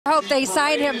hope they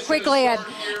sign him quickly and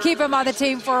keep him on the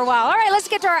team for a while. All right, let's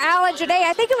get to our Alan Gionet.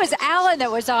 I think it was Alan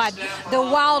that was on the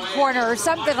Wild Corner or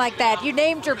something like that. You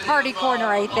named your party corner,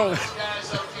 I think.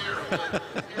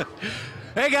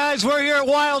 Hey guys, we're here at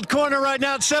Wild Corner right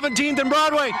now at 17th and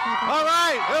Broadway. All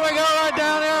right, here we go right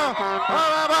down here. All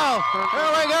right, well,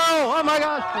 here we go. Oh my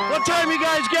gosh, what time you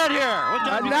guys get here? What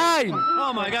time? 9.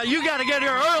 Oh my God, you got to get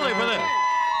here early for this.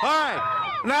 All right,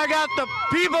 and I got the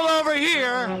people over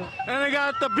here, and I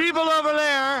got the people over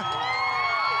there.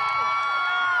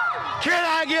 Can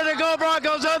I get a Go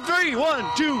Broncos on 3? 1,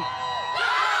 2.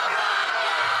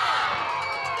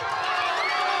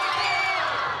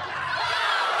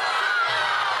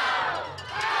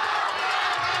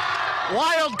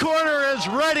 Wild Corner is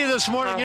ready this morning.